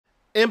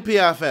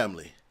MPI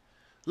family,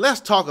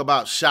 let's talk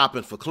about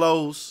shopping for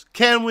clothes.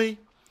 Can we?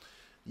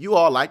 You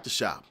all like to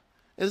shop.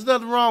 There's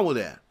nothing wrong with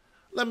that.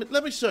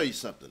 Let me show you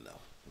something though,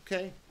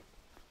 okay?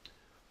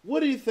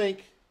 What do you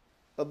think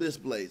of this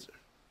blazer?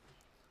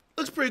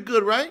 Looks pretty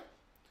good, right?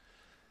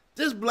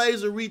 This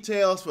blazer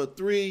retails for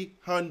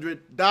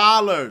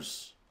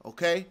 $300,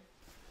 okay?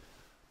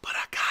 But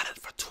I got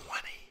it for $20.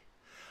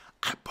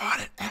 I bought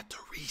it at the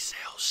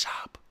resale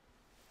shop.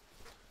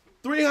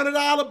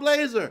 $300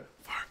 blazer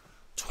for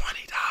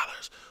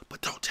 $20,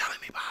 but don't tell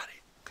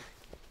anybody. Okay?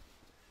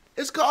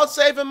 It's called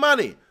saving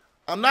money.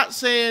 I'm not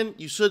saying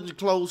you shouldn't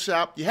clothes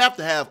shop. You have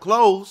to have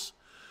clothes,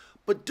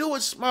 but do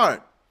it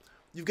smart.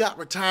 You've got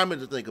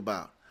retirement to think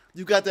about.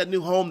 You've got that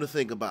new home to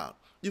think about.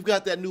 You've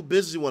got that new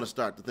business you want to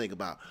start to think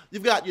about.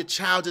 You've got your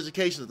child's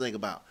education to think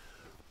about.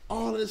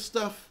 All of this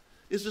stuff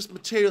is just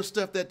material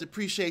stuff that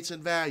depreciates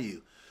in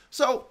value.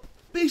 So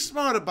be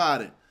smart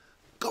about it.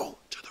 Go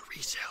to the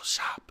resale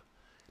shop.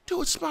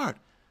 Do it smart.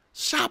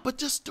 Shop, but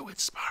just do it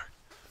smart.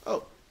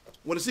 Oh,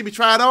 want to see me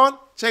try it on?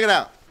 Check it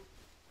out.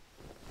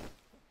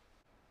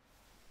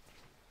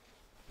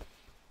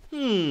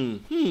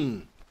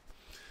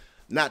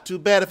 Not too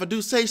bad if I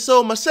do say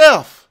so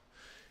myself.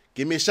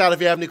 Give me a shout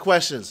if you have any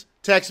questions.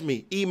 Text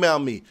me, email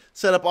me,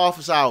 set up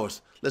office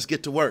hours. Let's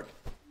get to work.